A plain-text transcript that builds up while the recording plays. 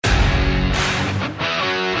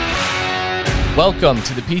Welcome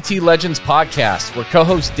to the PT Legends podcast, where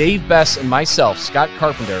co-host Dave Bess and myself, Scott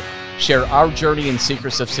Carpenter, share our journey and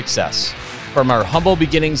secrets of success. From our humble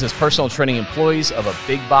beginnings as personal training employees of a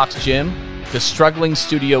big box gym to struggling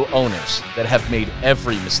studio owners that have made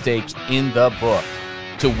every mistake in the book,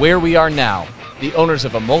 to where we are now, the owners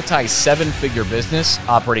of a multi-seven-figure business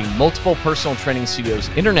operating multiple personal training studios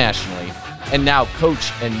internationally, and now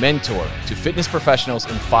coach and mentor to fitness professionals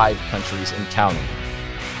in 5 countries and counting.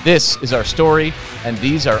 This is our story, and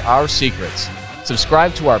these are our secrets.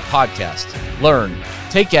 Subscribe to our podcast, learn,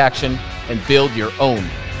 take action, and build your own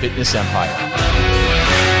fitness empire.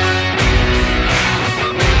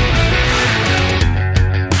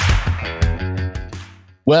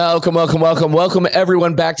 Welcome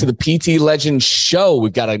everyone back to the PT Legends Show.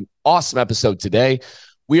 We've got an awesome episode today.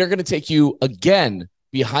 We are going to take you again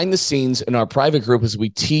behind the scenes in our private group as we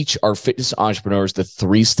teach our fitness entrepreneurs the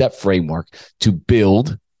 3-step framework to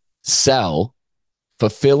build, sell,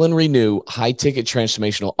 fulfill, and renew high-ticket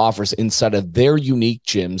transformational offers inside of their unique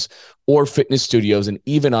gyms or fitness studios and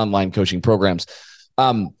even online coaching programs.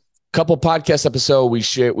 Couple podcast episode, we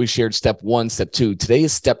shared step 1, step 2. Today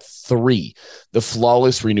is step 3, the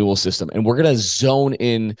flawless renewal system. And we're going to zone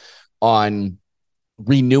in on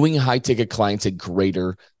renewing high-ticket clients at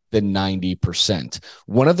greater than 90%.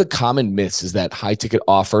 One of the common myths is that high-ticket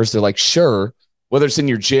offers, they're like, sure, whether it's in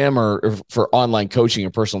your gym or for online coaching or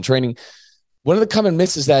personal training, one of the common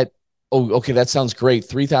myths is that, oh, okay, that sounds great.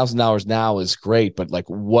 $3,000 now is great, but like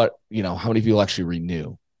what, how many people actually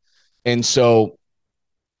renew? And so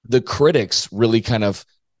the critics really kind of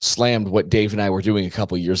slammed what Dave and I were doing a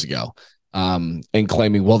couple of years ago and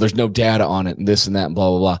claiming, well, there's no data on it and this and that and blah,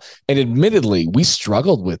 blah, blah. And admittedly, we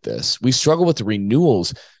struggled with this. We struggled with the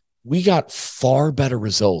renewals. We got far better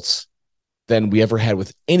results than we ever had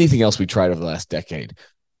with anything else we tried over the last decade.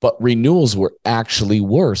 But renewals were actually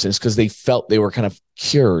worse. And it's because they felt they were kind of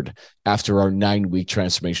cured after our 9-week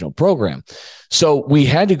transformational program. So we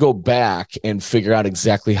had to go back and figure out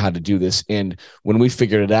exactly how to do this. And when we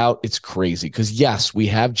figured it out, it's crazy. Because yes, we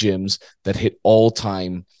have gyms that hit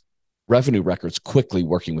all-time revenue records quickly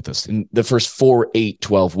working with us in the first 4, 8,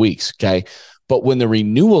 12 weeks. Okay. But when the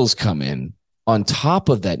renewals come in, on top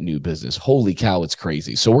of that new business, holy cow, it's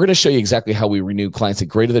crazy. So we're going to show you exactly how we renew clients at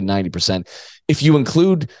greater than 90%. If you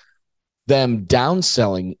include them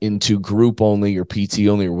downselling into group only or PT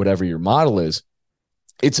only or whatever your model is,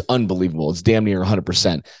 it's unbelievable. It's damn near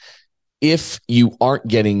 100%. If you aren't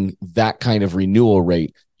getting that kind of renewal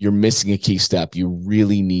rate, you're missing a key step. You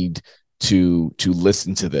really need to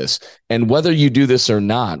listen to this. And whether you do this or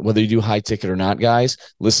not, whether you do high ticket or not, guys,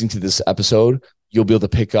 listening to this episode, you'll be able to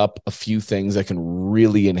pick up a few things that can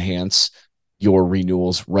really enhance your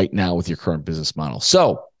renewals right now with your current business model.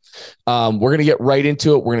 So we're going to get right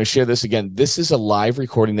into it. We're going to share this again. This is a live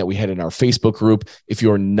recording that we had in our Facebook group. If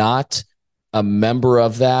you're not a member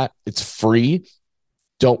of that, it's free.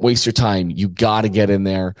 Don't waste your time. You got to get in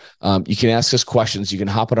there. You can ask us questions. You can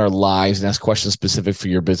hop on our lives and ask questions specific for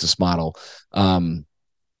your business model. We're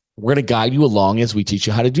going to guide you along as we teach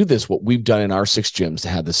you how to do this, what we've done in our 6 gyms to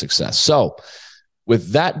have the success. So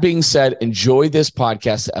with that being said, enjoy this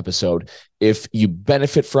podcast episode. If you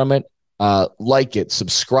benefit from it, like it,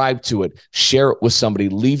 subscribe to it, share it with somebody,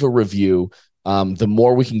 leave a review. The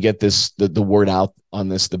more we can get the word out on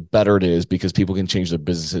this, the better it is, because people can change their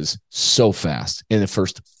businesses so fast in the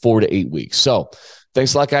first 4 to 8 weeks. So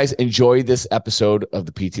thanks a lot, guys. Enjoy this episode of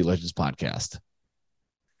the PT Legends podcast.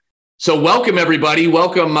 So welcome, everybody.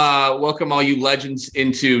 Welcome all you legends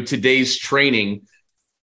into today's training.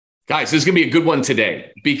 Guys, this is going to be a good one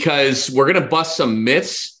today because we're going to bust some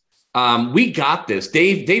myths. We got this.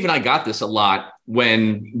 Dave and I got this a lot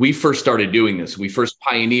when we first started doing this. We first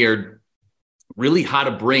pioneered really how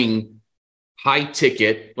to bring high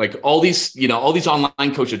ticket, like all these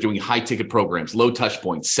online coaches are doing high ticket programs, low touch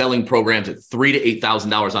points, selling programs at $3,000 to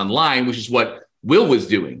 $8,000 online, which is what Will was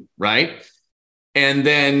doing, right? And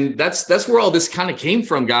then that's where all this kind of came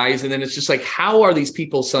from, guys. And then it's just like, how are these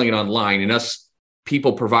people selling it online, and us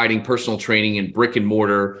people providing personal training in brick and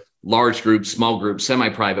mortar, large groups, small groups,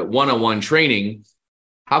 semi-private, one-on-one training?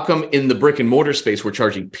 How come in the brick and mortar space, we're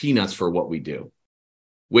charging peanuts for what we do,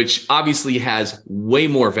 which obviously has way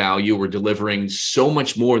more value? We're delivering so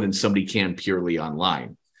much more than somebody can purely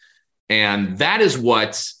online. And that is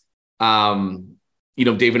what,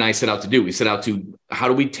 Dave and I set out to do. We set out to, how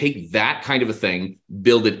do we take that kind of a thing,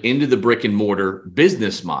 build it into the brick and mortar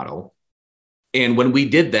business model? And when we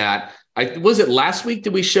did that, was it last week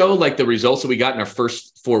did we show like the results that we got in our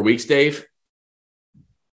first 4 weeks, Dave?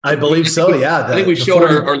 I believe so. Yeah. I think we showed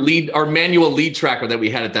our manual lead tracker that we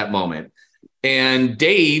had at that moment. And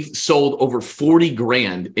Dave sold over 40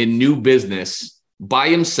 grand in new business by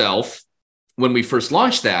himself when we first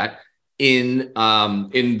launched that in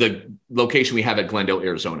the location we have at Glendale,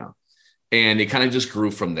 Arizona. And it kind of just grew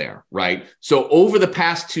from there, right? So over the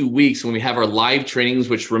past 2 weeks, when we have our live trainings,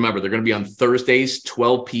 which remember, they're going to be on Thursdays,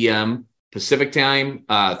 12 p.m. Pacific time,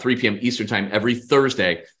 3 p.m. Eastern time, every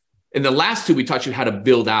Thursday. In the last 2, we taught you how to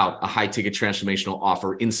build out a high ticket transformational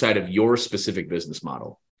offer inside of your specific business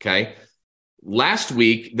model, okay? Last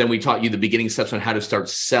week, then we taught you the beginning steps on how to start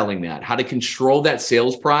selling that, how to control that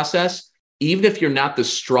sales process, even if you're not the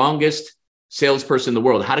strongest salesperson in the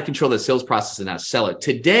world, how to control that sales process and how to sell it.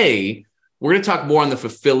 Today, we're going to talk more on the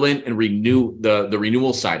fulfillment and the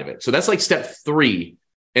renewal side of it. So that's like step 3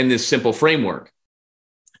 in this simple framework.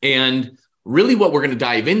 And really what we're going to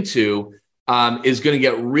dive into is going to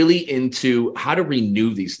get really into how to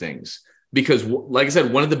renew these things. Because like I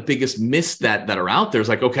said, one of the biggest myths that are out there is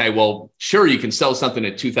like, okay, well, sure, you can sell something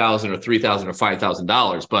at $2,000 or $3,000 or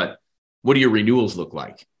 $5,000, but what do your renewals look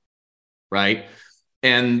like? Right.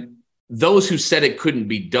 And those who said it couldn't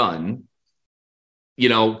be done,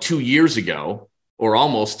 2 years ago or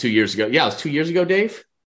almost 2 years ago. Yeah, it was 2 years ago, Dave.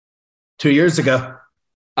 2 years ago.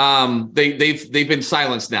 They've been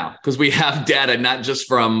silenced now because we have data, not just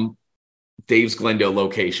from Dave's Glendale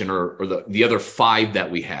location or the other 5 that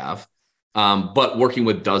we have, but working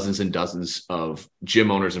with dozens and dozens of gym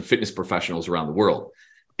owners and fitness professionals around the world.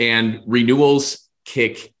 And renewals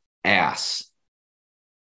kick ass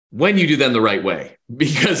when you do them the right way,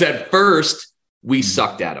 because at first we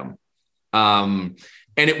sucked at them.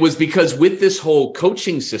 And it was because with this whole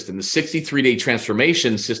coaching system, the 63-day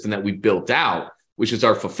transformation system that we built out, which is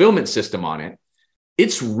our fulfillment system on it,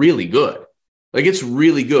 it's really good. Like, it's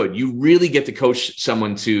really good. You really get to coach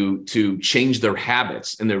someone to change their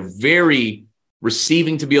habits, and they're very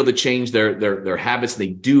receiving to be able to change their habits. They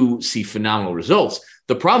do see phenomenal results.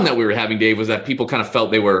 The problem that we were having, Dave, was that people kind of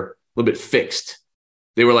felt they were a little bit fixed.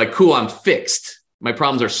 They were like, cool, I'm fixed. My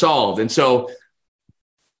problems are solved. And so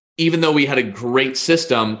even though we had a great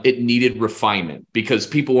system, it needed refinement because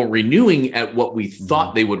people weren't renewing at what we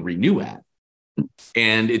thought they would renew at.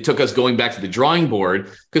 And it took us going back to the drawing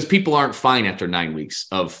board because people aren't fine after 9 weeks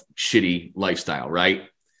of shitty lifestyle, right?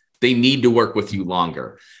 They need to work with you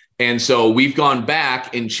longer. And so we've gone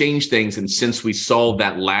back and changed things. And since we solved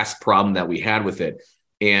that last problem that we had with it,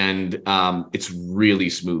 and it's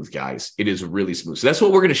really smooth, guys. It is really smooth. So that's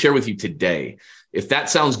what we're going to share with you today. If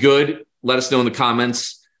that sounds good, let us know in the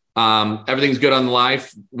comments. Everything's good on the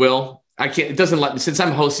live. Will, I can't, it doesn't let, since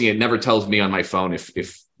I'm hosting, it never tells me on my phone if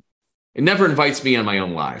it never invites me on my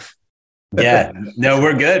own live. Yeah, no,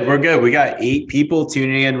 we're good. We're good. We got 8 people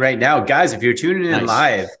tuning in right now. Guys, if you're tuning in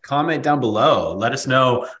live, comment down below. Let us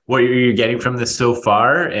know what you're getting from this so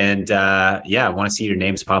far. And I want to see your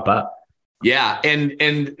names pop up. Yeah.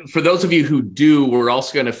 And for those of you who do, we're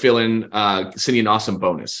also going to fill in, send you an awesome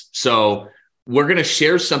bonus. So we're going to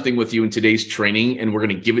share something with you in today's training, and we're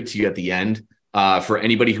going to give it to you at the end for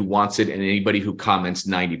anybody who wants it and anybody who comments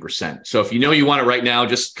 90%. So if you know you want it right now,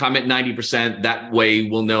 just comment 90%. That way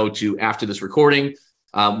we'll know to, after this recording,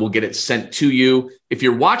 we'll get it sent to you. If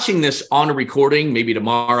you're watching this on a recording, maybe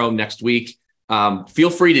tomorrow, next week, feel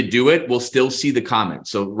free to do it. We'll still see the comment.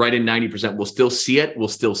 So write in 90%. We'll still see it. We'll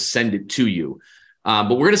still send it to you.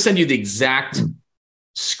 But we're going to send you the exact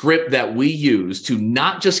script that we use to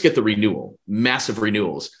not just get the renewal, massive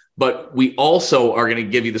renewals, but we also are going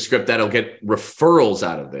to give you the script that'll get referrals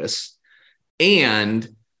out of this and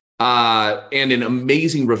an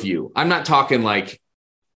amazing review. I'm not talking like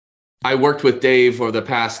I worked with Dave over the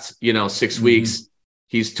past, 6 weeks.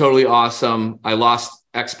 He's totally awesome. I lost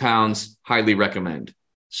X pounds. Highly recommend.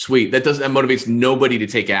 Sweet. That motivates nobody to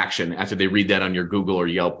take action after they read that on your Google or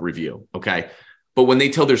Yelp review. Okay. But when they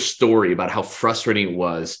tell their story about how frustrating it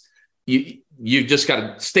was, you just got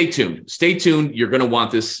to stay tuned. Stay tuned. You're going to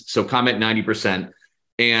want this. So comment 90%.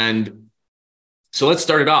 And so let's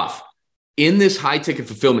start it off. In this high ticket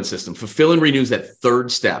fulfillment system, fulfill and renew is that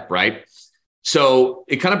third step, right? So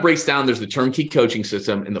it kind of breaks down. There's the turnkey coaching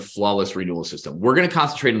system and the flawless renewal system. We're going to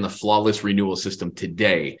concentrate on the flawless renewal system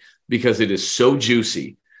today because it is so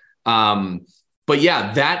juicy. But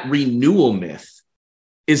yeah, that renewal myth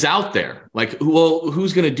is out there. Like, well,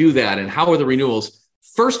 who's going to do that? And how are the renewals?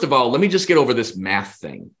 First of all, let me just get over this math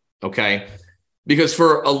thing. Okay. Because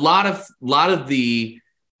for a lot of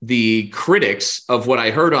the critics of what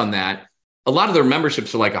I heard on that, a lot of their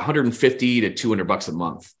memberships are like 150 to 200 bucks a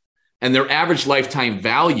month. And their average lifetime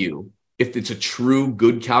value, if it's a true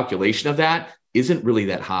good calculation of that, isn't really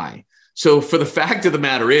that high. So for the fact of the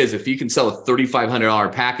matter is, if you can sell a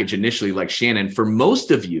 $3,500 package initially, like Shannon, for most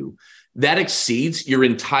of you, that exceeds your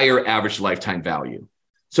entire average lifetime value.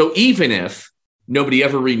 So even if nobody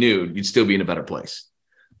ever renewed, you'd still be in a better place.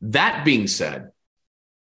 That being said,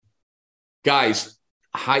 guys,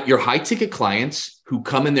 your high ticket clients who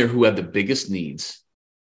come in there who have the biggest needs,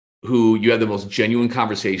 who you have the most genuine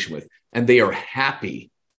conversation with, and they are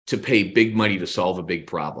happy to pay big money to solve a big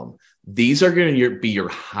problem. These are going to be your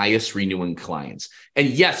highest renewing clients. And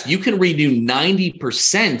yes, you can renew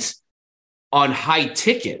 90% on high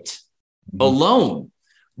ticket alone.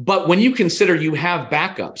 But when you consider you have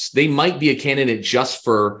backups, they might be a candidate just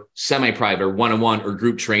for semi-private or one-on-one or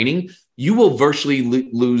group training. You will virtually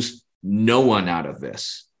lose no one out of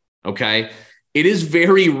this. Okay. It is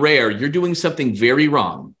very rare. You're doing something very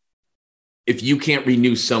wrong if you can't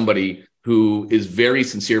renew somebody who is very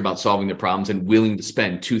sincere about solving their problems and willing to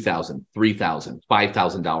spend $2,000, $3,000,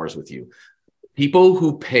 $5,000 with you. People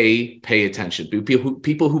who pay attention.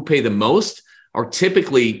 People who pay the most are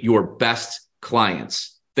typically your best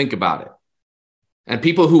clients. Think about it. And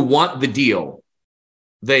people who want the deal,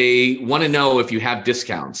 they want to know if you have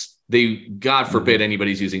discounts. God forbid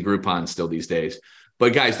anybody's using Groupon still these days.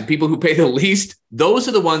 But guys, the people who pay the least, those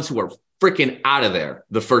are the ones who are freaking out of there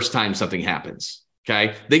the first time something happens.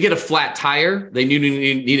 Okay. They get a flat tire. They need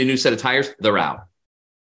a new set of tires. They're out.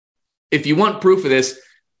 If you want proof of this,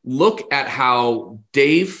 look at how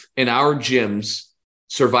Dave and our gyms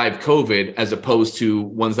survived COVID as opposed to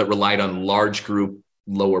ones that relied on large group,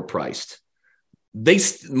 lower priced.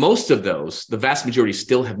 Most of those, the vast majority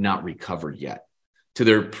still have not recovered yet to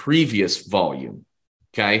their previous volume.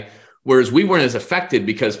 Okay. Whereas we weren't as affected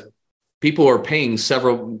because people are paying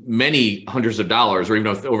many hundreds of dollars or even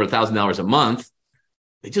over $1,000 a month.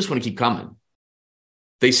 They just want to keep coming.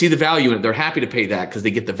 They see the value in it. They're happy to pay that because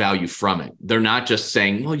they get the value from it. They're not just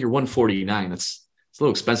saying, well, you're $149. It's a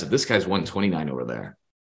little expensive. This guy's $129 over there,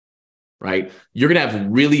 right? You're going to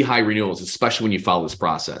have really high renewals, especially when you follow this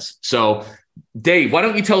process. So Dave, why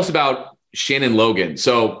don't you tell us about Shannon Logan?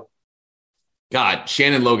 So God,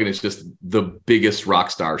 Shannon Logan is just the biggest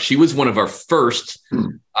rock star. She was one of our first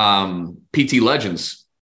PT legends,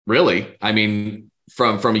 really. I mean,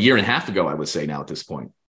 from a year and a half ago, I would say now at this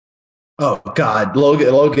point. Oh God,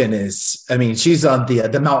 Logan is, I mean, she's on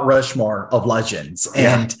the Mount Rushmore of legends,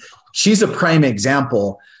 and she's a prime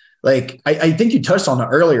example. Like I think you touched on it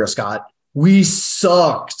earlier, Scott. We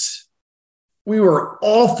sucked. We were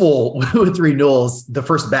awful with renewals the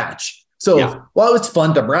first batch. So while it's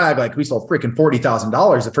fun to brag, like we sold freaking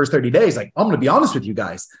 $40,000 the first 30 days, like I'm going to be honest with you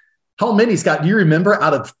guys. How many, Scott, do you remember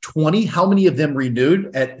out of 20, how many of them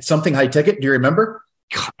renewed at something high ticket? Do you remember?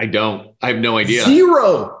 I don't. I have no idea.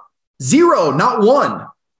 Zero, not one.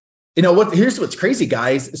 You know what? Here's what's crazy,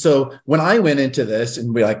 guys. So when I went into this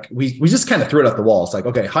and we just kind of threw it at the wall. It's like,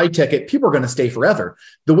 okay, high ticket, people are going to stay forever.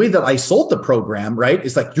 The way that I sold the program, right,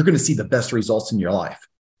 is like, you're going to see the best results in your life.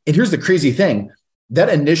 And here's the crazy thing. That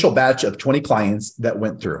initial batch of 20 clients that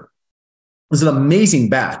went through was an amazing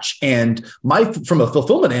batch. And from a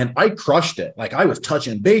fulfillment end, I crushed it. Like I was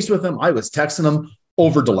touching base with them. I was texting them,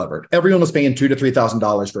 over delivered. Everyone was paying $2,000 to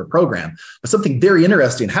 $3,000 for a program, but something very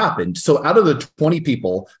interesting happened. So out of the 20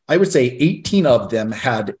 people, I would say 18 of them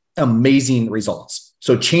had amazing results.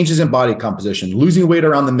 So changes in body composition, losing weight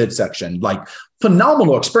around the midsection, like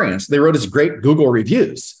phenomenal experience. They wrote us great Google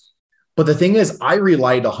reviews. But the thing is, I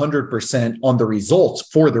relied 100% on the results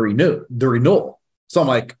for the renewal. So I'm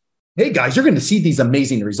like, hey guys, you're going to see these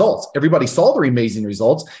amazing results. Everybody saw the amazing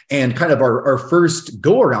results, and kind of our first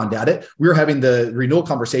go around at it, we were having the renewal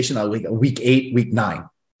conversation on week 8, week 9.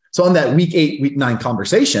 So on that week 8, week 9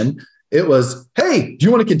 conversation, it was, hey, do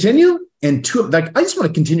you want to continue? And I just want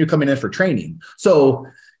to continue coming in for training. So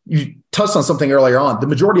you touched on something earlier on. The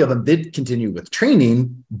majority of them did continue with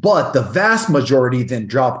training, but the vast majority then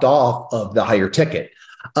dropped off of the higher ticket.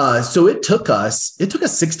 So it took us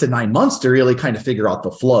 6 to 9 months to really kind of figure out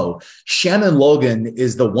the flow. Shannon Logan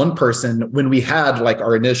is the one person when we had like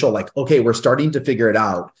our initial, like, okay, we're starting to figure it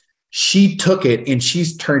out. She took it and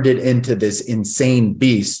she's turned it into this insane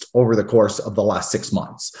beast over the course of the last 6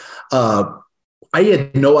 months. I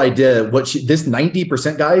had no idea this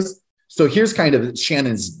 90%, guys. So here's kind of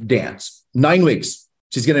Shannon's dance. 9 weeks,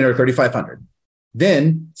 she's getting her 3,500.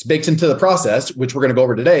 Then it's baked into the process, which we're going to go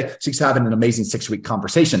over today. She's having an amazing 6-week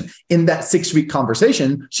conversation. In that 6-week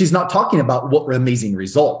conversation, she's not talking about what were amazing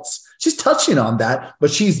results. She's touching on that,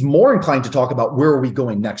 but she's more inclined to talk about where are we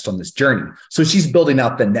going next on this journey. So she's building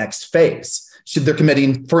out the next phase. They're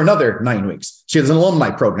committing for another 9 weeks. She has an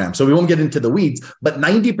alumni program, so we won't get into the weeds, but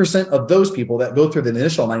 90% of those people that go through the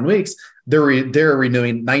initial 9 weeks, they're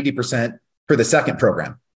renewing 90% for the second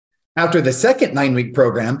program. After the second 9-week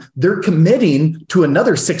program, they're committing to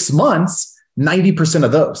another 6 months, 90%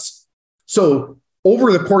 of those. So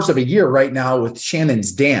over the course of a year right now with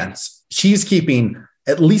Shannon's dance, she's keeping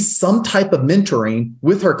at least some type of mentoring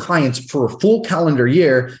with her clients for a full calendar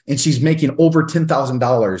year, and she's making over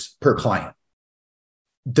 $10,000 per client.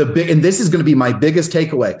 And this is going to be my biggest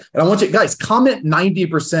takeaway. And I want you guys comment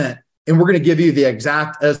 90%, and we're going to give you the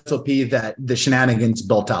exact SOP that the Shenanigans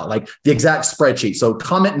built out, like the exact spreadsheet. So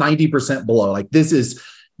comment 90% below. Like, this is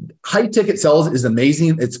high ticket sales is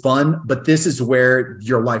amazing. It's fun, but this is where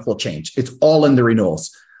your life will change. It's all in the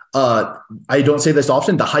renewals. I don't say this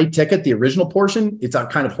often. The high ticket, the original portion, it's a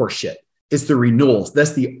kind of horse shit. It's the renewals.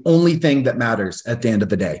 That's the only thing that matters at the end of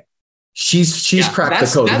the day. She's cracked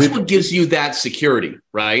the code. That's what gives you that security,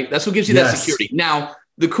 right? That's what gives you that security. Now,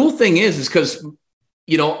 the cool thing is because,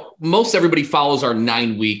 most everybody follows our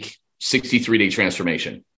 9-week, 63-day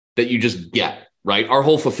transformation that you just get, right? Our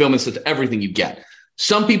whole fulfillment system, everything you get.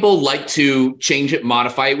 Some people like to change it,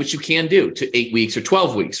 modify it, which you can do to 8 weeks or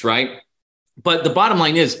 12 weeks, right? But the bottom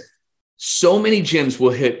line is so many gyms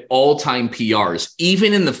will hit all-time PRs,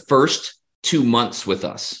 even in the first 2 months with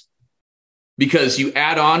us, because you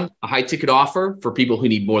add on a high ticket offer for people who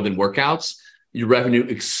need more than workouts, your revenue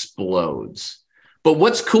explodes. But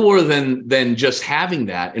what's cooler than just having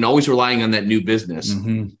that and always relying on that new business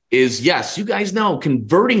is, yes, you guys know,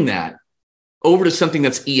 converting that over to something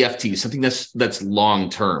that's EFT, something that's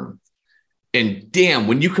long-term. And damn,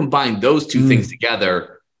 when you combine those two things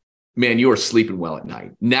together, man, you are sleeping well at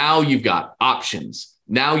night. Now you've got options.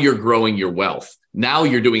 Now you're growing your wealth. Now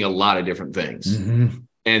you're doing a lot of different things.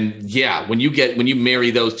 And yeah, when you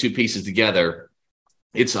marry those two pieces together,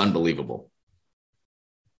 it's unbelievable.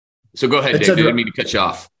 So go ahead, Dave. I didn't mean to cut you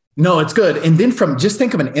off. No, it's good. And then just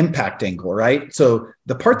think of an impact angle, right? So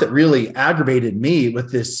the part that really aggravated me with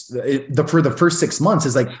this for the first 6 months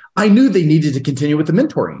is like, I knew they needed to continue with the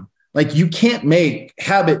mentoring. Like, you can't make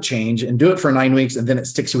habit change and do it for 9 weeks and then it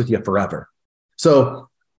sticks with you forever. So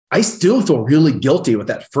I still feel really guilty with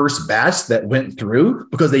that first batch that went through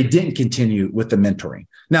because they didn't continue with the mentoring.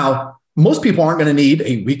 Now, most people aren't going to need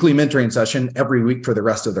a weekly mentoring session every week for the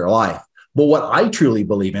rest of their life. But what I truly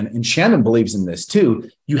believe in, and Shannon believes in this too,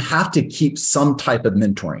 you have to keep some type of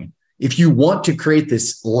mentoring. If you want to create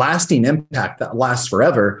this lasting impact that lasts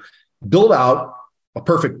forever, build out a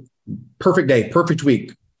perfect day, perfect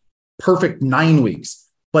week, perfect 9 weeks.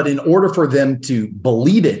 But in order for them to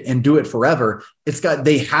believe it and do it forever,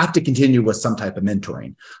 they have to continue with some type of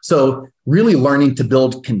mentoring. So really learning to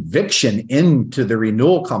build conviction into the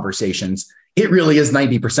renewal conversations, it really is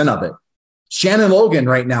 90% of it. Shannon Logan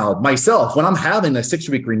right now, myself, when I'm having a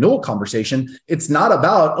 6-week renewal conversation, it's not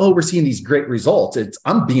about, we're seeing these great results.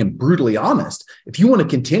 I'm being brutally honest. If you want to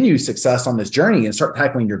continue success on this journey and start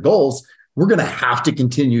tackling your goals, we're going to have to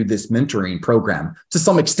continue this mentoring program to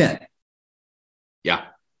some extent. Yeah,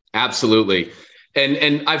 absolutely.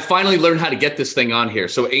 And I finally learned how to get this thing on here.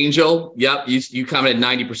 So Angel, yep, you commented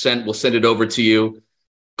 90%. We'll send it over to you.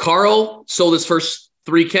 Carl sold his first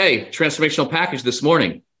 3K transformational package this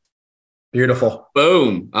morning. Beautiful.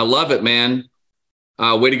 Boom. I love it, man.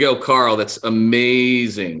 Way to go, Carl. That's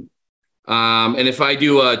amazing. And if I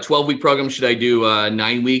do a 12-week program, should I do a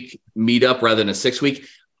 9-week meetup rather than a 6-week?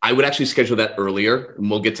 I would actually schedule that earlier, and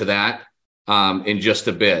we'll get to that in just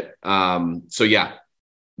a bit. So yeah,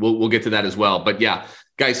 we'll get to that as well. But yeah,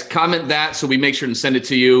 guys, comment that so we make sure to send it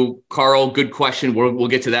to you. Carl, good question. We'll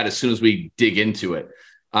get to that as soon as we dig into it.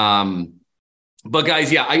 But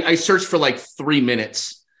guys, yeah, I searched for like 3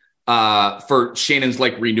 minutes for Shannon's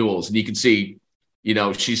like renewals, and you can see,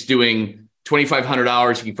 she's doing 2,500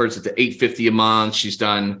 hours. She converts it to $850 a month. She's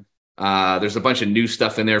done. There's a bunch of new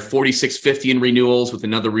stuff in there. 4,650 in renewals with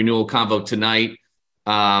another renewal convo tonight.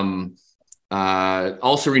 Also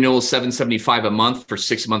renewals 775 a month for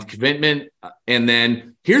 6-month commitment. And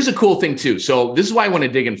then here's a cool thing too. So this is why I want to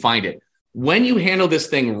dig and find it. When you handle this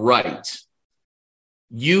thing right,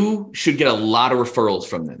 you should get a lot of referrals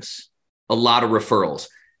from this. A lot of referrals.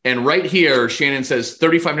 And right here, Shannon says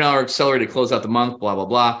 $35 accelerated close out the month, blah, blah,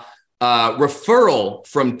 blah. Referral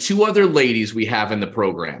from 2 other ladies we have in the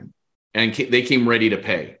program, and they came ready to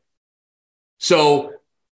pay. So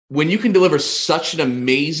when you can deliver such an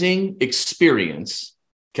amazing experience,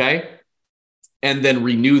 okay, and then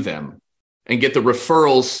renew them and get the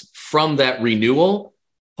referrals from that renewal,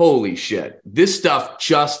 holy shit, this stuff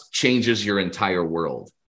just changes your entire world.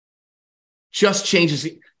 Just changes.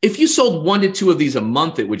 If you sold 1 to 2 of these a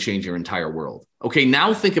month, it would change your entire world. Okay,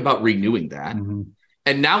 now think about renewing that.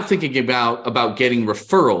 And now thinking about getting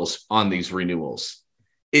referrals on these renewals.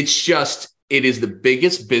 It is the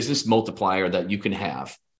biggest business multiplier that you can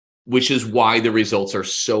have, which is why the results are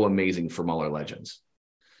so amazing from all our legends.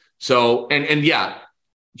 So, and yeah,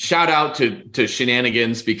 shout out to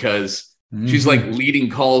Shenanigans, because She's like leading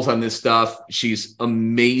calls on this stuff. She's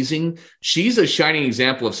amazing. She's a shining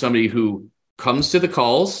example of somebody who comes to the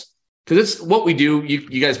calls, because it's what we do.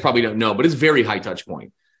 You guys probably don't know, but it's very high touch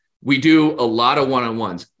point. We do a lot of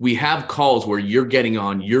one-on-ones. We have calls where you're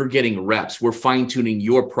getting reps. We're fine-tuning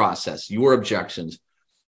your process, your objections,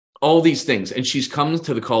 all these things. And she's come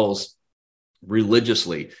to the calls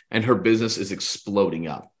religiously, and her business is exploding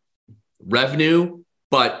up. Revenue,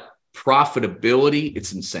 but profitability,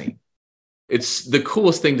 it's insane. It's the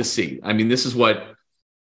coolest thing to see. I mean, this is what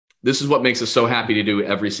makes us so happy to do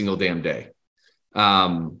every single damn day.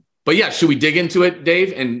 But yeah, should we dig into it,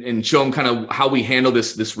 Dave, and show them kind of how we handle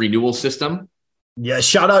this renewal system? Yeah,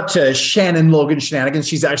 shout out to Shannon Logan Shenanigans.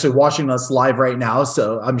 She's actually watching us live right now,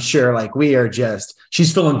 so I'm sure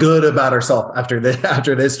she's feeling good about herself after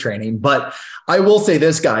this training. But I will say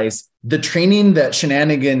this, guys, the training that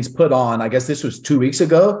Shenanigans put on, I guess this was 2 weeks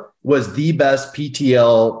ago, was the best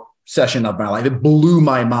PTL session of my life. It blew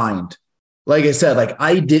my mind. Like I said,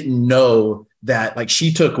 I didn't know that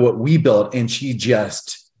she took what we built and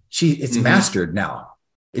it's mastered now.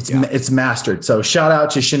 It's mastered. So shout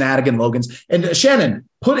out to Shenanigan Logans. And Shannon,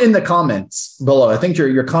 put in the comments below. I think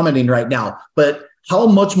you're commenting right now, but how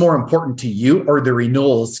much more important to you are the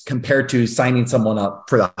renewals compared to signing someone up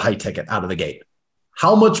for the high ticket out of the gate?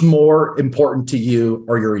 How much more important to you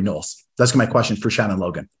are your renewals? That's my question for Shannon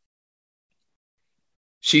Logan.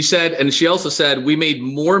 She said, and she also said, we made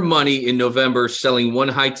more money in November selling one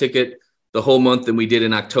high ticket the whole month than we did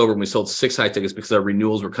in October when we sold 6 high tickets because our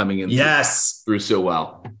renewals were coming in through so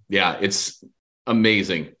well. Yeah, it's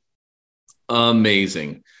amazing.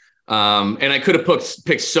 Amazing. And I could have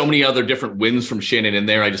picked so many other different wins from Shannon in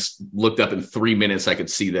there. I just looked up in 3 minutes. I could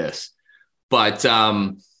see this. But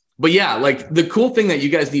yeah, the cool thing that you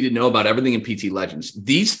guys need to know about everything in PT Legends,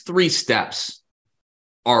 these 3 steps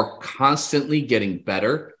are constantly getting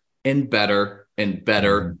better and better and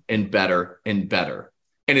better and better and better.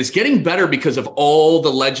 And it's getting better because of all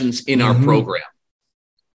the legends in our program.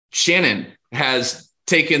 Shannon has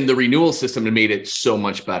taken the renewal system and made it so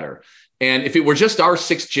much better. And if it were just our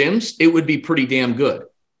 6 gyms, it would be pretty damn good.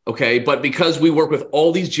 Okay. But because we work with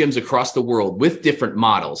all these gyms across the world with different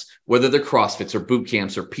models, whether they're CrossFits or boot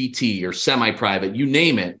camps or PT or semi-private, you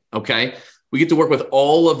name it. Okay. We get to work with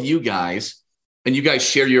all of you guys, and you guys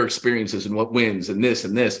share your experiences and what wins and this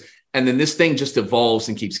and this. And then this thing just evolves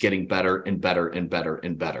and keeps getting better and better and better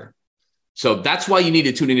and better. So that's why you need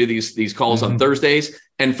to tune into these calls on Thursdays.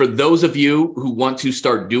 And for those of you who want to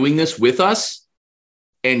start doing this with us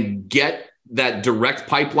and get that direct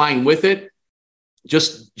pipeline with it,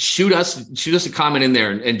 just shoot us a comment in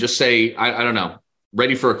there and just say, I don't know,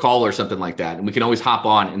 ready for a call or something like that. And we can always hop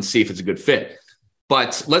on and see if it's a good fit.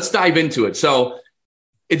 But let's dive into it. So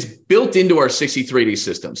it's built into our 63-day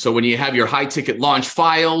system. So when you have your high ticket launch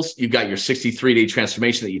files, you've got your 63-day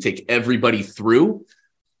transformation that you take everybody through.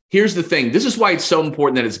 Here's the thing. This is why it's so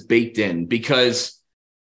important that it's baked in, because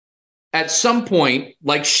at some point,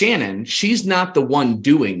 like Shannon, she's not the one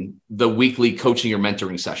doing the weekly coaching or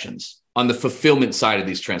mentoring sessions on the fulfillment side of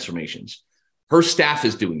these transformations. Her staff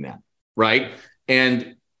is doing that, right?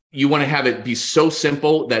 And you want to have it be so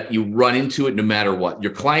simple that you run into it no matter what.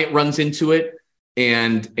 Your client runs into it,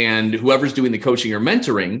 and whoever's doing the coaching or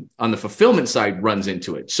mentoring on the fulfillment side runs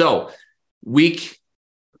into it. So week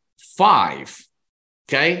 5,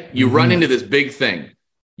 okay, you run into this big thing.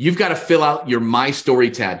 You've got to fill out your My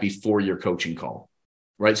Story tab before your coaching call,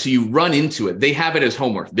 right? So you run into it. They have it as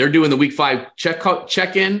homework. They're doing the week 5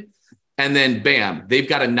 check-in, and then bam, they've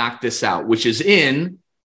got to knock this out, which is in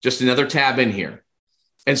just another tab in here.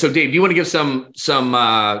 And so, Dave, do you want to give some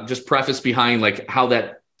just preface behind how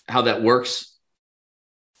that works?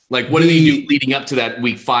 What do you do leading up to that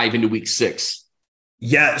week 5 into week 6?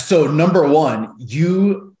 Yeah. So number one,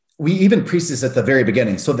 we even preach this at the very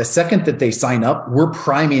beginning. So the second that they sign up, we're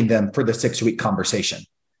priming them for the 6-week conversation.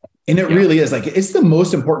 And it really is it's the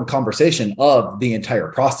most important conversation of the entire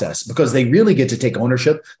process, because they really get to take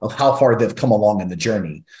ownership of how far they've come along in the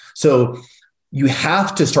journey. So you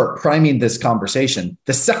have to start priming this conversation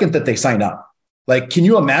the second that they sign up. Can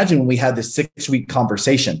you imagine when we had this 6-week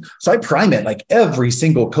conversation? So I prime it every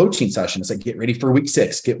single coaching session. It's get ready for week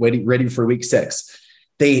 6, get ready for week 6.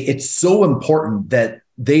 It's so important that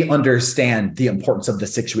they understand the importance of the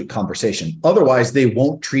 6-week conversation. Otherwise, they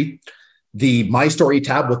won't treat the My Story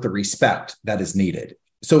tab with the respect that is needed.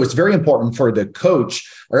 So it's very important for the coach,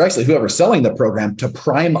 or actually whoever's selling the program, to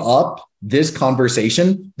prime up this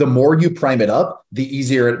conversation. The more you prime it up, the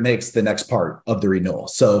easier it makes the next part of the renewal.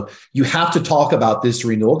 So you have to talk about this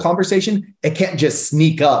renewal conversation. It can't just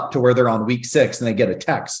sneak up to where they're on week 6 and they get a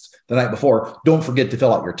text the night before. Don't forget to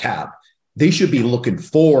fill out your tab. they should be looking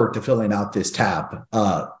forward to filling out this tab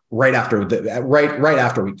right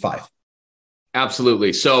after week 5.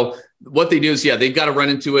 Absolutely. So what they do is, they've got to run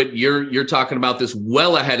into it. You're talking about this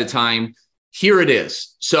well ahead of time. Here it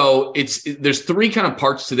is. So there's 3 kind of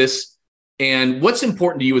parts to this. And what's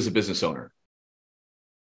important to you as a business owner?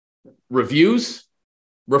 Reviews,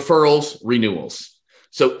 referrals, renewals.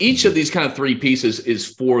 So each of these kind of 3 pieces is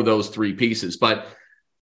for those 3 pieces. But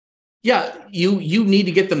you need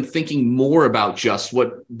to get them thinking more about just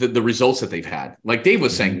what the results that they've had. Like Dave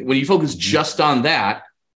was saying, when you focus just on that,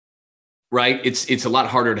 right, it's a lot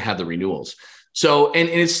harder to have the renewals. So, and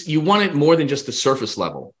you want it more than just the surface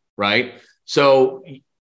level, right? So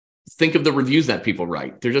think of the reviews that people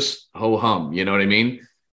write. They're just ho-hum, you know what I mean?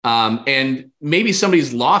 And maybe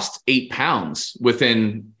somebody's lost 8 pounds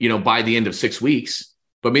within, by the end of 6 weeks,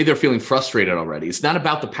 but maybe they're feeling frustrated already. It's not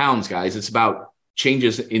about the pounds, guys. It's about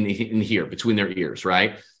changes in here between their ears,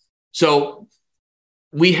 right? So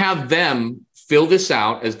we have them fill this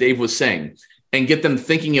out, as Dave was saying, and get them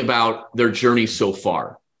thinking about their journey so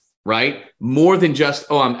far, right? More than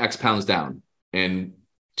just, I'm X pounds down and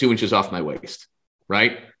 2 inches off my waist,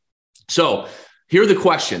 right? So here are the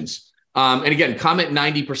questions. And again, comment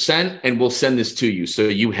 90% and we'll send this to you so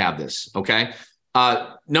you have this, okay?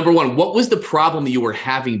 Number 1, what was the problem that you were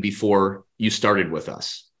having before you started with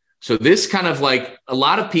us? So this kind of like a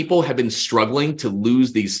lot of people have been struggling to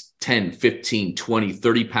lose these 10, 15, 20,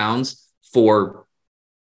 30 pounds for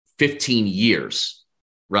 15 years,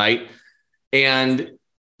 right? And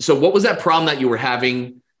so what was that problem that you were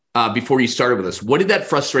having before you started with us? What did that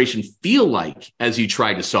frustration feel like as you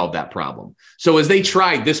tried to solve that problem? So as they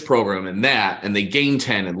tried this program and that, and they gained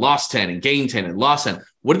 10 and lost 10 and gained 10 and lost 10,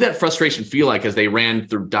 what did that frustration feel like as they ran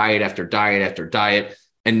through diet after diet after diet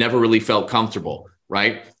and never really felt comfortable,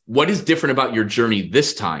 right? What is different about your journey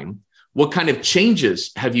this time? What kind of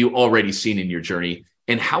changes have you already seen in your journey?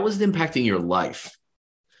 And how is it impacting your life?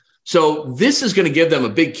 So this is going to give them a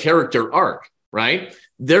big character arc, right?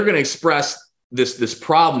 They're going to express this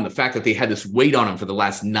problem, the fact that they had this weight on them for the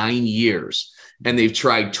last 9 years, and they've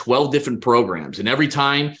tried 12 different programs. And every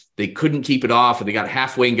time they couldn't keep it off, or they got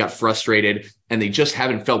halfway and got frustrated, and they just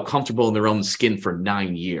haven't felt comfortable in their own skin for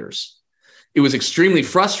 9 years. It was extremely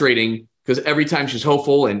frustrating because every time she's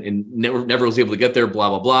hopeful and never was able to get there, blah,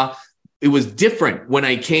 blah, blah. It was different when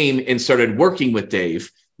I came and started working with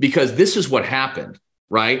Dave, because this is what happened,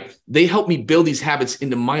 right? They helped me build these habits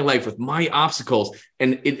into my life with my obstacles,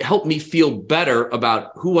 and it helped me feel better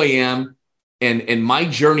about who I am and my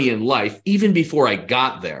journey in life, even before I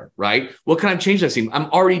got there, right? What kind of change I've seen?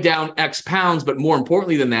 I'm already down X pounds, but more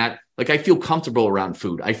importantly than that, like I feel comfortable around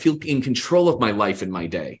food. I feel in control of my life and my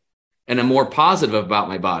day, and I'm more positive about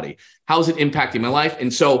my body. How is it impacting my life?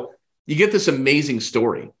 And so you get this amazing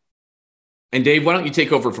story. And Dave, why don't you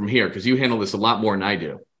take over from here? Because you handle this a lot more than I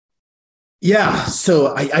do. Yeah. So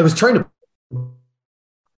I was trying to.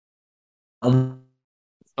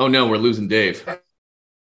 Oh no, we're losing Dave.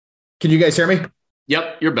 Can you guys hear me?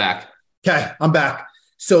 Yep, you're back. Okay, I'm back.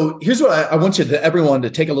 So here's what I want everyone to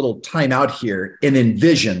take a little time out here and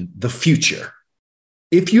envision the future.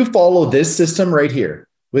 If you follow this system right here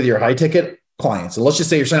with your high ticket clients, and let's just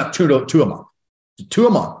say you're signing up two a month,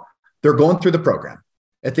 they're going through the program.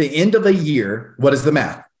 At the end of a year, what is the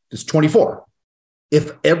math? It's 24.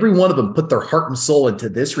 If every one of them put their heart and soul into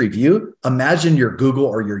this review, imagine your Google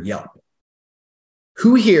or your Yelp.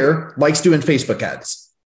 Who here likes doing Facebook ads?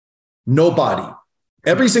 Nobody.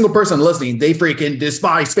 Every single person listening, they freaking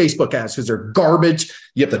despise Facebook ads because they're garbage.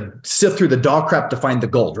 You have to sift through the dog crap to find the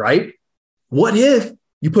gold, right? What if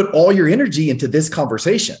you put all your energy into this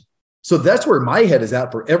conversation? So that's where my head is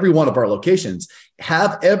at for every one of our locations.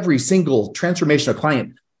 Have every single transformational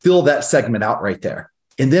client fill that segment out right there.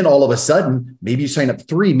 And then all of a sudden, maybe you sign up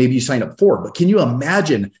 3, maybe you sign up 4. But can you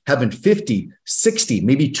imagine having 50, 60,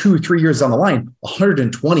 maybe 2, 3 years on the line,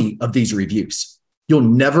 120 of these reviews? You'll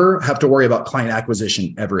never have to worry about client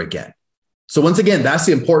acquisition ever again. So once again, that's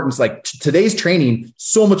the importance. Like today's training,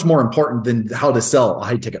 so much more important than how to sell a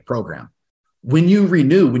high ticket program. When you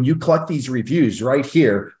renew, when you collect these reviews right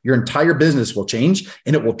here, your entire business will change,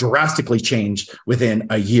 and it will drastically change within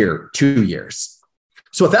a year, 2 years.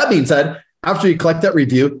 So with that being said, after you collect that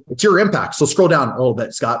review, it's your impact. So scroll down a little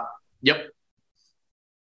bit, Scott. Yep.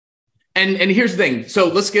 And here's the thing. So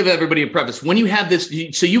let's give everybody a preface. When you have this,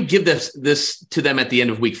 so you give this to them at the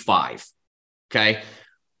end of week 5. Okay.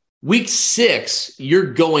 Week 6,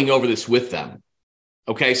 you're going over this with them.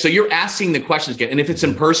 Okay. So you're asking the questions again. And if it's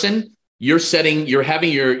in person, you're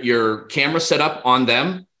having your camera set up on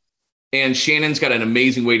them. And Shannon's got an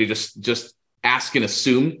amazing way to just ask and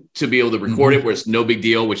assume to be able to record it, where it's no big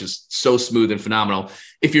deal, which is so smooth and phenomenal.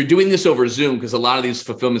 If you're doing this over Zoom, because a lot of these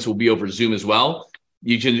fulfillments will be over Zoom as well,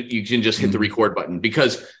 you can just hit the record button,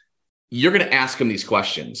 because you're going to ask them these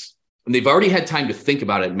questions and they've already had time to think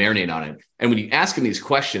about it and marinate on it. And when you ask them these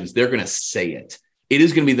questions, they're going to say it. It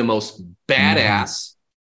is going to be the most badass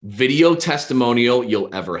video testimonial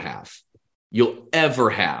you'll ever have.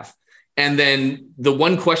 And then the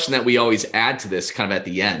one question that we always add to this kind of at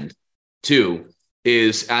the end too,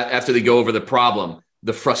 is after they go over the problem,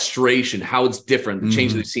 the frustration, how it's different, the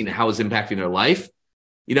change that they've seen, and how it's impacting their life.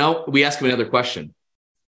 We ask them another question.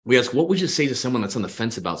 We ask, what would you say to someone that's on the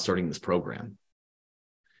fence about starting this program?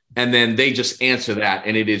 And then they just answer that.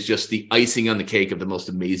 And it is just the icing on the cake of the most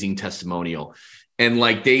amazing testimonial. And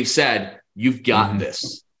like Dave said, you've got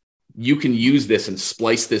this. You can use this and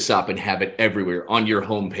splice this up and have it everywhere on your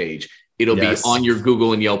homepage. It'll be on your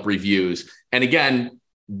Google and Yelp reviews. And again,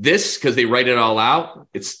 this, because they write it all out,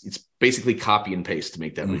 it's basically copy and paste to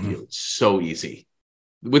make that review. It's so easy,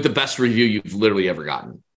 with the best review you've literally ever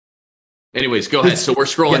gotten. Anyways, go ahead. So we're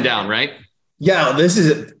scrolling down, right? Yeah, this is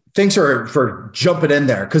it. Thanks for jumping in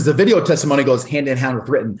there, because the video testimony goes hand in hand with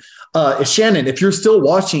written. Shannon, if you're still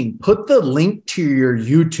watching, put the link to your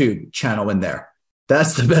YouTube channel in there.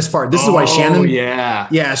 That's the best part. This is why Shannon.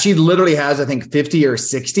 Yeah, she literally has, I think, 50 or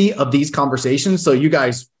 60 of these conversations. So you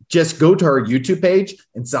guys just go to her YouTube page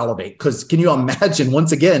and salivate. Because can you imagine,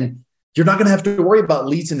 once again, you're not going to have to worry about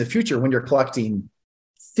leads in the future when you're collecting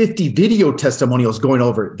 50 video testimonials going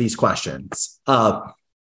over these questions.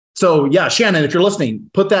 So yeah, Shannon, if you're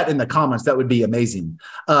listening, put that in the comments. That would be amazing.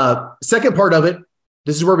 Second part of it,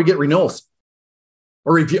 this is where we get renewals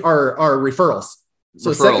or our referrals.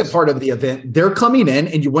 So second part of the event, they're coming in,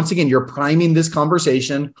 and once again, you're priming this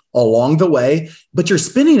conversation along the way, but you're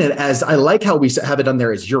spinning it as, I like how we have it on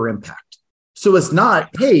there, as your impact. So it's not,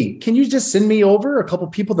 hey, can you just send me over a couple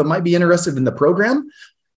people that might be interested in the program?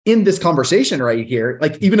 In this conversation right here,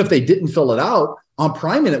 like, even if they didn't fill it out, I'm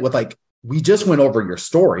priming it with like, we just went over your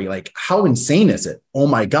story. Like, how insane is it? Oh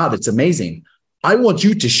my God, it's amazing. I want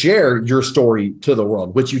you to share your story to the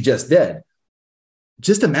world, which you just did.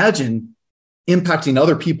 Just imagine impacting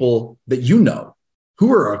other people that you know,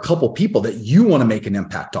 who are a couple people that you want to make an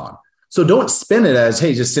impact on. So don't spin it as,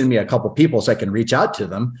 hey, just send me a couple people so I can reach out to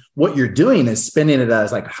them. What you're doing is spinning it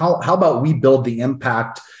as like, how about we build the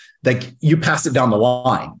impact, like you pass it down the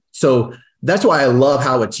line. So that's why I love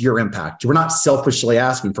how it's your impact. We're not selfishly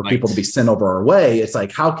asking for people to be sent over our way. It's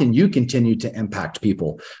like, how can you continue to impact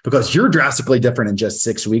people? Because you're drastically different in just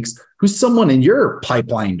 6 weeks. Who's someone in your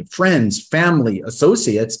pipeline, friends, family,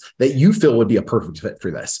 associates that you feel would be a perfect fit for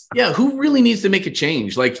this? Yeah. Who really needs to make a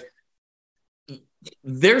change? Like,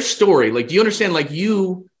 their story, like, do you understand? Like,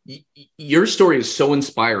 your story is so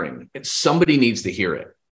inspiring, and somebody needs to hear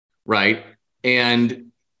it. Right. And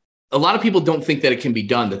a lot of people don't think that it can be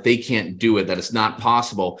done, that they can't do it, that it's not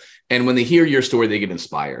possible. And when they hear your story, they get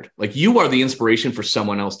inspired. Like, you are the inspiration for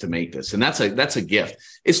someone else to make this. And that's a gift.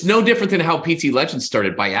 It's no different than how PT Legends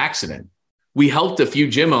started by accident. We helped a few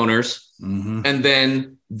gym owners, and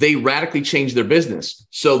then they radically changed their business.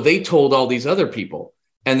 So they told all these other people,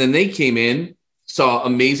 and then they came in, saw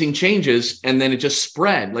amazing changes, and then it just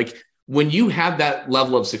spread. Like, when you have that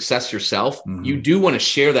level of success yourself, you do want to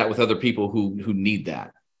share that with other people who need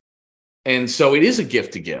that. And so it is a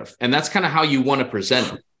gift to give. And that's kind of how you want to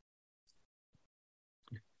present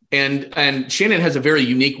it. And Shannon has a very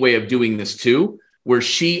unique way of doing this too, where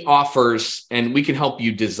she offers, and we can help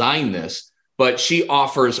you design this, but she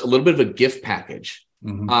offers a little bit of a gift package.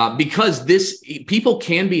 Because people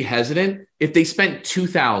can be hesitant if they spent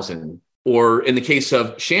 $2,000, or in the case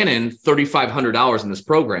of Shannon, $3,500 in this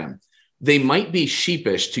program. They might be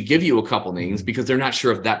sheepish to give you a couple names because they're not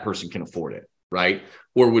sure if that person can afford it, right?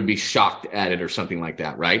 Or would be shocked at it or something like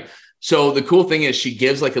that, right? So the cool thing is she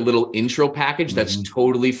gives like a little intro package that's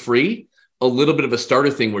totally free, a little bit of a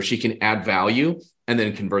starter thing where she can add value and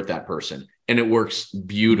then convert that person. And it works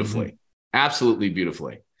beautifully, absolutely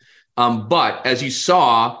beautifully. But as you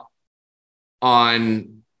saw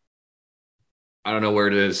on, I don't know where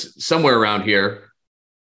it is, somewhere around here,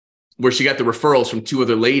 where she got the referrals from 2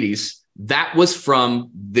 other ladies, that was from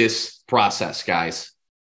this process, guys.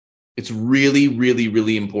 It's really, really,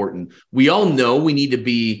 really important. We all know we need to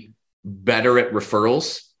be better at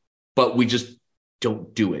referrals, but we just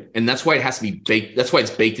don't do it. And that's why it has to be baked. That's why it's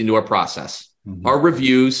baked into our process. Our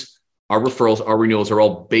reviews, our referrals, our renewals are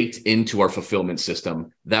all baked into our fulfillment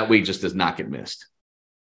system. That way it just does not get missed.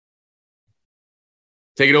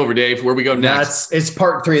 Take it over, Dave. Where we go next? It's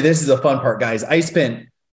part 3. This is a fun part, guys. I spent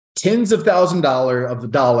tens of thousands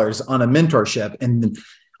of dollars on a mentorship, and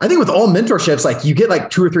I think with all mentorships, like you get like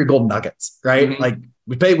 2 or 3 golden nuggets, right? Mm-hmm.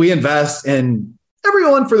 Like we invest in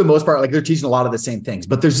everyone for the most part, like they're teaching a lot of the same things,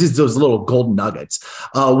 but there's just those little golden nuggets.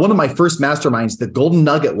 One of my first masterminds, the golden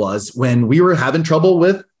nugget was when we were having trouble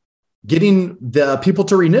with getting the people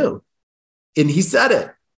to renew. And he said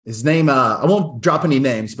it, his name, I won't drop any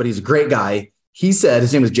names, but he's a great guy. He said,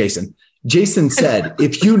 his name was Jason. Jason said,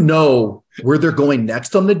 if you know where they're going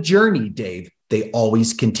next on the journey, Dave, they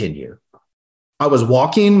always continue. I was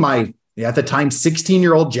walking my, at the time,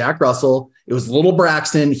 16-year-old Jack Russell. It was little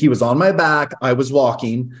Braxton. He was on my back. I was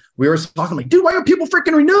walking. We were talking like, dude, why are people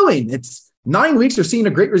freaking renewing? It's 9 weeks. They're seeing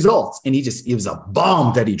a great results. And it was a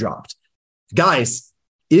bomb that he dropped. Guys,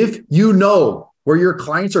 if you know where your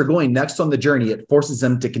clients are going next on the journey, it forces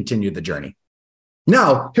them to continue the journey.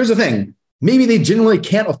 Now, here's the thing. Maybe they generally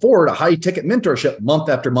can't afford a high ticket mentorship month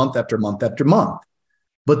after month after month after month.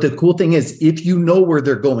 But the cool thing is, if you know where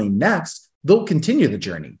they're going next, they'll continue the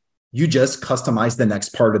journey. You just customize the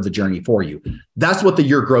next part of the journey for you. That's what the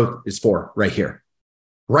Your Growth is for right here.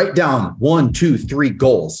 Write down 1, 2, 3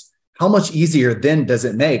 goals. How much easier then does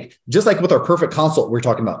it make? Just like with our perfect consult, we're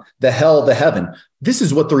talking about the hell, the heaven. This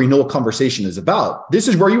is what the renewal conversation is about. This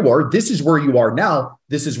is where you are. This is where you are now.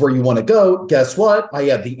 This is where you want to go. Guess what? I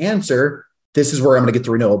have the answer. This is where I'm going to get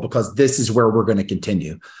the renewal because this is where we're going to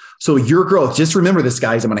continue. So Your Growth, just remember this,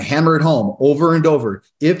 guys. I'm going to hammer it home over and over.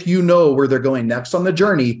 If you know where they're going next on the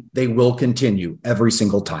journey, they will continue every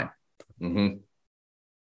single time. Mm-hmm.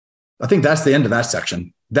 I think that's the end of that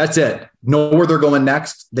section. That's it. Know where they're going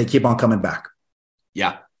next. They keep on coming back.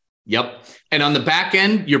 Yeah. Yep. And on the back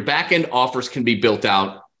end, your back end offers can be built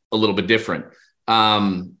out a little bit different.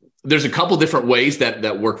 There's a couple different ways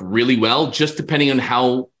that work really well, just depending on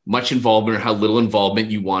how much involvement or how little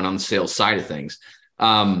involvement you want on the sales side of things.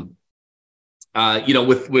 With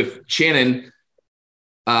Shannon,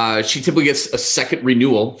 she typically gets a second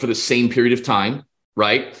renewal for the same period of time,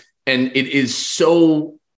 right? And it is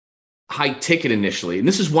so high ticket initially. And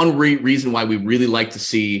this is one reason why we really like to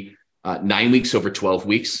see 9 weeks over 12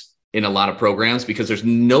 weeks in a lot of programs, because there's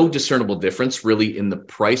no discernible difference really in the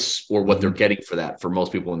price or what they're getting for that for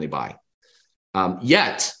most people when they buy.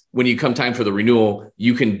 Yet, when you come time for the renewal,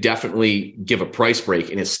 you can definitely give a price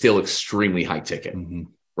break and it's still extremely high ticket,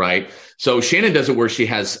 right? So Shannon does it where she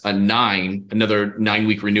has another 9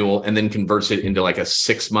 week renewal and then converts it into like a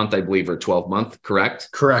 6 month, I believe, or 12 month, correct?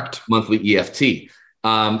 Correct. Monthly EFT.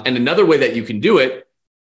 And another way that you can do it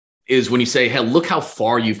is when you say, hey, look how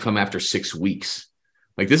far you've come after 6 weeks.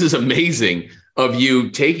 Like, this is amazing of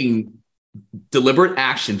you taking deliberate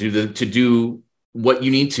action to do what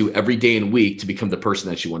you need to every day and week to become the person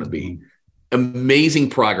that you want to be. Amazing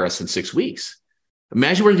progress in 6 weeks.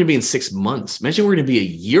 Imagine where you're going to be in 6 months. Imagine where you're going to be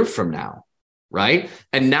a year from now, right?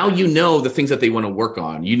 And now you know the things that they want to work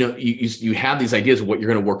on. You know, you have these ideas of what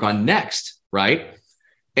you're going to work on next, right?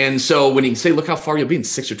 And so when you say, look how far you'll be in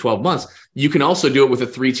 6 or 12 months, you can also do it with a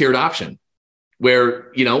 3-tiered option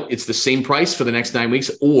where, it's the same price for the next 9 weeks,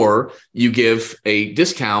 or you give a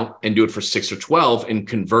discount and do it for 6 or 12 and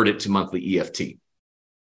convert it to monthly EFT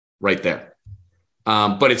right there.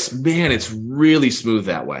 But it's really smooth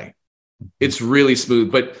that way. It's really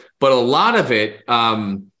smooth, but a lot of it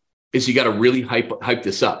is you got to really hype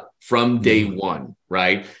this up from day one,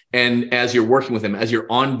 right? And as you're working with them, as you're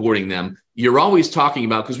onboarding them, you're always talking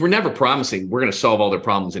about, because we're never promising we're going to solve all their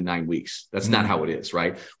problems in 9 weeks. That's not how it is,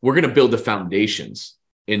 right? We're going to build the foundations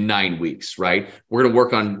in 9 weeks, right? We're going to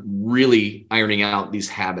work on really ironing out these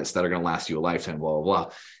habits that are going to last you a lifetime, blah, blah,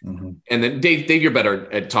 blah. And then Dave, you're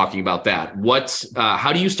better at talking about that.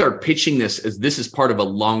 How do you start pitching this as this is part of a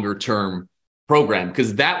longer term program?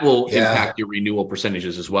 Because that will impact your renewal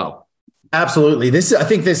percentages as well. Absolutely. We're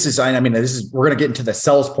going to get into the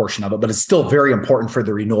sales portion of it, but it's still very important for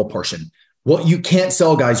the renewal portion. What you can't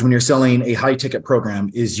sell, guys, when you're selling a high ticket program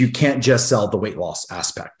is you can't just sell the weight loss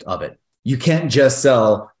aspect of it. You can't just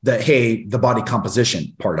sell the body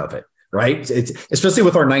composition part of it, right? It's especially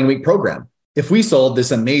with our 9 week program. If we sold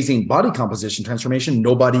this amazing body composition transformation,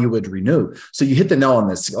 nobody would renew. So you hit the nail on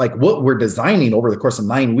this. Like, what we're designing over the course of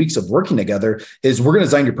 9 weeks of working together is we're going to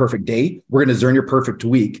design your perfect day. We're going to design your perfect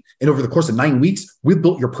week. And over the course of 9 weeks, we've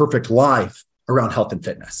built your perfect life around health and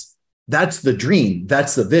fitness. That's the dream.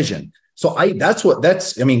 That's the vision. So going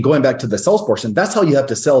back to the sales portion, that's how you have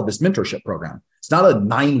to sell this mentorship program. It's not a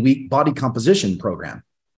 9 week body composition program.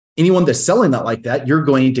 Anyone that's selling that like that, you're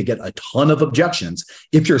going to get a ton of objections.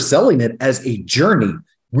 If you're selling it as a journey,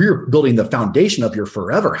 we're building the foundation of your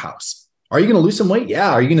forever house. Are you going to lose some weight?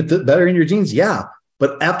 Yeah. Are you going to fit better in your jeans? Yeah.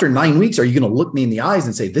 But after 9 weeks, are you going to look me in the eyes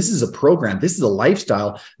and say, this is a program, this is a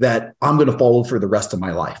lifestyle that I'm going to follow for the rest of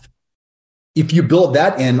my life? if you build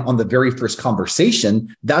that in on the very first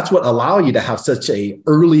conversation, that's what allow you to have such a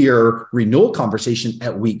earlier renewal conversation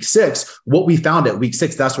at week 6. What we found at week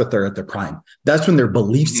 6, that's what they're at their prime. That's when their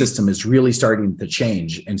belief system is really starting to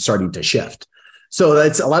change and starting to shift. So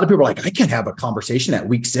that's a lot of people are like, I can't have a conversation at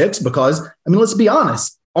week 6 because, I mean, let's be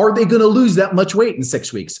honest. Are they going to lose that much weight in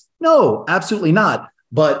 6 weeks? No, absolutely not.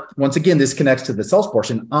 But once again, this connects to the sales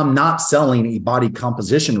portion. I'm not selling a body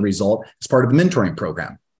composition result as part of the mentoring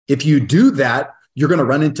program. If you do that, you're going to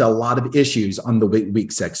run into a lot of issues on the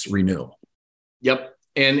week 6 renewal. Yep.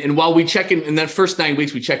 And while we check in that first 9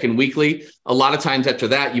 weeks, we check in weekly. A lot of times after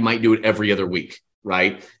that, you might do it every other week,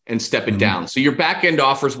 right? And step it down. So your back end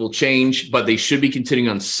offers will change, but they should be continuing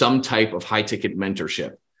on some type of high ticket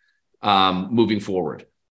mentorship moving forward.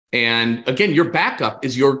 And again, your backup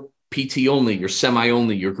is your PT only, your semi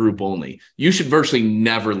only, your group only. You should virtually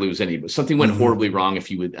never lose anybody. Something went horribly wrong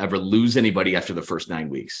if you would ever lose anybody after the first 9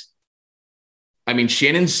 weeks. I mean,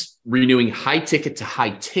 Shannon's renewing high ticket to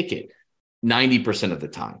high ticket 90% of the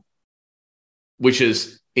time, which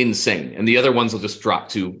is insane. And the other ones will just drop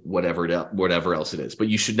to whatever else it is. But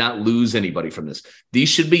you should not lose anybody from this. These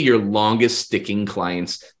should be your longest sticking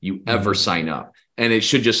clients you ever sign up. And it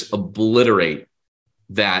should just obliterate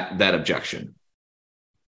that objection.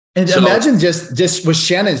 And so, imagine just with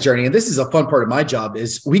Shannon's journey, and this is a fun part of my job,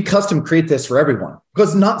 is we custom create this for everyone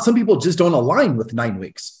because some people just don't align with 9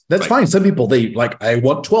 weeks. That's fine. Some people, they like, I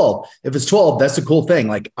want 12. If it's 12, that's a cool thing.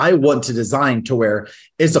 Like I want to design to where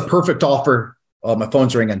it's a perfect offer. Oh, my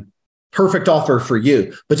phone's ringing. Perfect offer for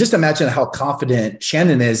you. But just imagine how confident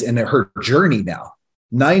Shannon is in her journey now.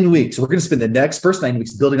 9 weeks. We're going to spend the first 9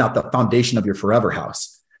 weeks building out the foundation of your forever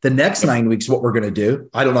house. The next 9 weeks, what we're going to do,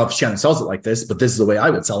 I don't know if Shannon sells it like this, but this is the way I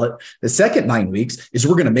would sell it. The second 9 weeks is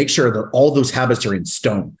we're going to make sure that all those habits are in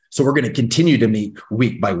stone. So we're going to continue to meet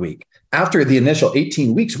week by week. After the initial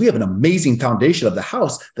 18 weeks, we have an amazing foundation of the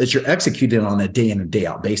house that you're executing on a day in and day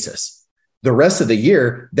out basis. The rest of the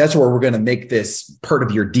year, that's where we're going to make this part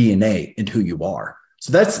of your DNA and who you are.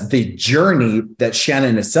 So that's the journey that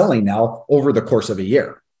Shannon is selling now over the course of a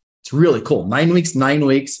year. It's really cool. 9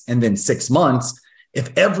 weeks, and then 6 months.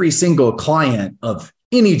 If every single client of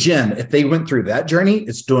any gym, if they went through that journey,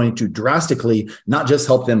 it's going to drastically not just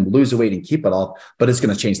help them lose weight and keep it off, but it's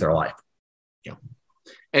going to change their life. Yeah.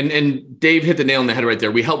 And Dave hit the nail on the head right there.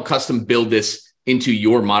 We help custom build this into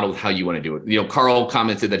your model of how you want to do it. You know, Carl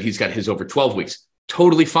commented that he's got his over 12 weeks.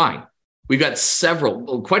 Totally fine. We've got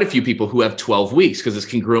quite a few people who have 12 weeks because it's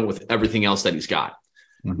congruent with everything else that he's got.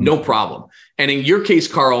 No problem. And in your case,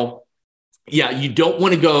 Carl, yeah, you don't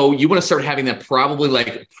want to go. You want to start having that probably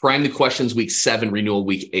like prime the questions week 7, renewal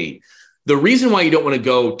week 8. The reason why you don't want to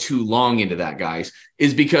go too long into that, guys,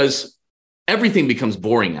 is because everything becomes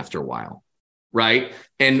boring after a while, right?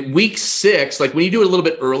 And week 6, like when you do it a little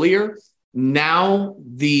bit earlier, now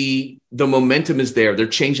the momentum is there. They're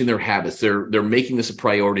changing their habits. They're making this a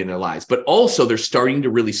priority in their lives, but also they're starting to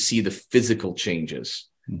really see the physical changes.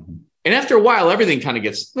 And after a while, everything kind of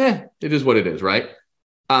gets, it is what it is, right?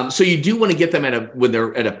 So you do want to get them when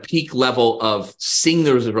they're at a peak level of seeing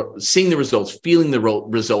the results, feeling the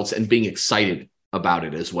results, and being excited about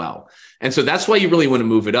it as well. And so that's why you really want to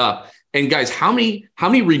move it up. And guys, how many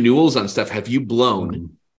renewals on stuff have you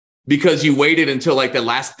blown because you waited until like the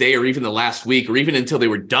last day or even the last week or even until they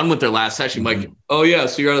were done with their last session? Like, oh yeah,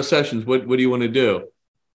 so you're out of sessions. What do you want to do?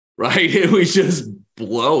 Right? And we just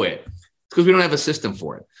blow it because we don't have a system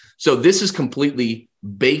for it. So this is completely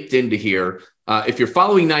baked into here. If you're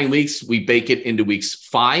following 9 weeks, we bake it into weeks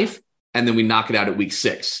 5, and then we knock it out at week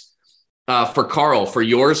 6. For Carl, for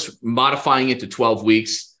yours, modifying it to 12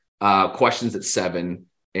 weeks, questions at 7,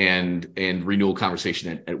 and renewal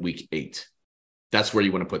conversation at week 8. That's where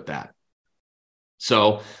you want to put that.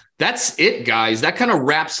 So that's it, guys. That kind of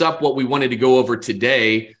wraps up what we wanted to go over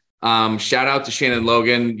today. Shout out to Shannon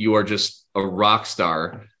Logan. You are just a rock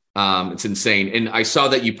star. It's insane. And I saw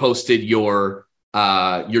that you posted your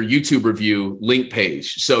YouTube review link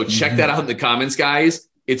page. So check that out in the comments, guys.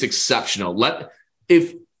 It's exceptional.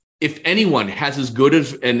 If anyone has as good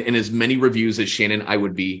as and as many reviews as Shannon, I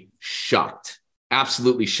would be shocked.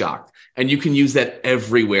 Absolutely shocked. And you can use that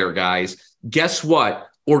everywhere, guys. Guess what?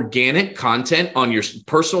 Organic content on your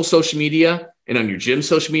personal social media and on your gym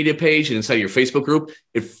social media page and inside your Facebook group,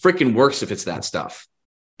 it freaking works if it's that stuff.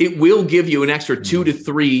 It will give you an extra 2 to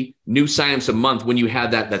 3 new signups a month when you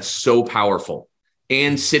have that. That's so powerful.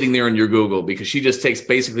 And sitting there in your Google, because she just takes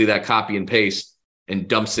basically that copy and paste and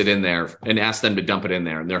dumps it in there and asks them to dump it in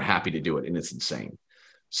there, and they're happy to do it. And it's insane.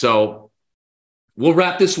 So we'll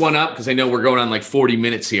wrap this one up because I know we're going on like 40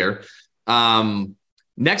 minutes here.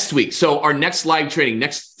 Next week. So our next live training,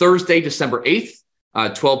 next Thursday, December 8th,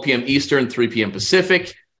 12 p.m. Eastern, 3 p.m.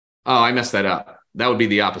 Pacific. Oh, I messed that up. That would be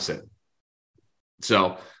the opposite.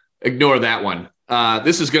 So ignore that one.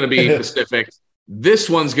 This is going to be Pacific. This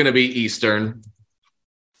one's going to be Eastern.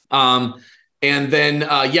 And then,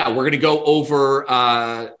 we're going to go over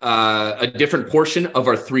a different portion of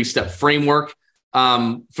our 3-step framework.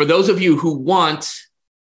 For those of you who want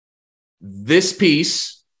this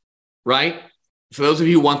piece, right? For those of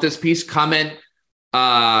you who want this piece, comment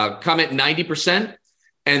 90%.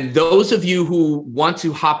 And those of you who want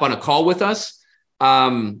to hop on a call with us,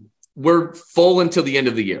 we're full until the end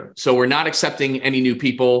of the year. So we're not accepting any new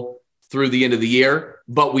people through the end of the year,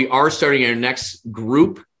 but we are starting our next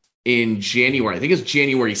group in January. I think it's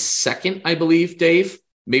January 2nd, I believe, Dave.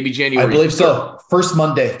 Maybe January. I believe so. First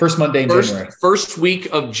Monday in January. First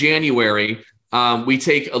week of January, we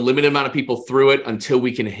take a limited amount of people through it until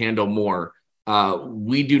we can handle more.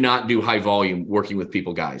 We do not do high volume working with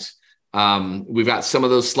people, guys. We've got some of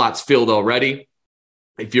those slots filled already.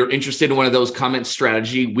 If you're interested in one of those, comment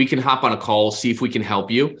strategy, we can hop on a call, see if we can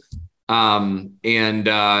help you. And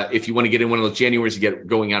if you want to get in one of those Januaries to get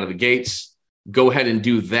going out of the gates, go ahead and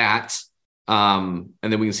do that. And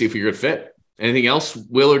then we can see if you're a good fit. Anything else,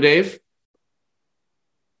 Will or Dave?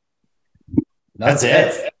 That's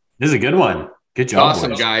it. This is a good one. Good job.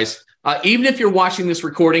 Awesome, guys. Even if you're watching this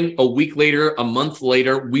recording a week later, a month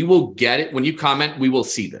later, we will get it. When you comment, we will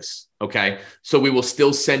see this. Okay. So we will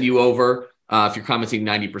still send you over if you're commenting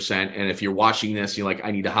 90%. And if you're watching this, you're like,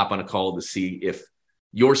 I need to hop on a call to see if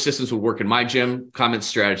your systems would work in my gym. Comment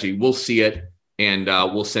strategy. We'll see it and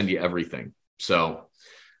we'll send you everything. So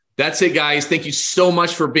that's it, guys. Thank you so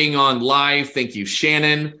much for being on live. Thank you,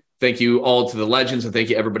 Shannon. Thank you all to the legends. And thank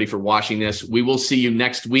you everybody for watching this. We will see you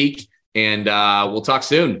next week and we'll talk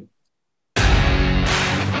soon.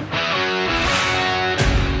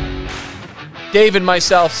 Dave and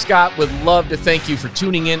myself, Scott, would love to thank you for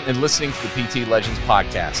tuning in and listening to the PT Legends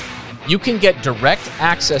podcast. You can get direct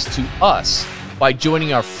access to us by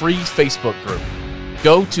joining our free Facebook group.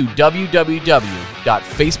 Go to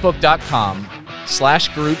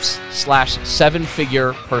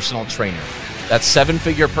www.facebook.com/groups/7-figure personal trainer. That's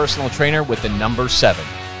 7-figure personal trainer with the number 7.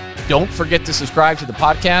 Don't forget to subscribe to the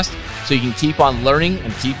podcast so you can keep on learning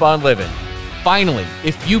and keep on living. Finally,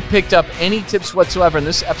 if you picked up any tips whatsoever in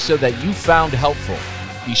this episode that you found helpful,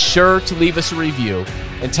 be sure to leave us a review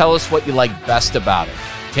and tell us what you like best about it.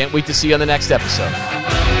 Can't wait to see you on the next episode.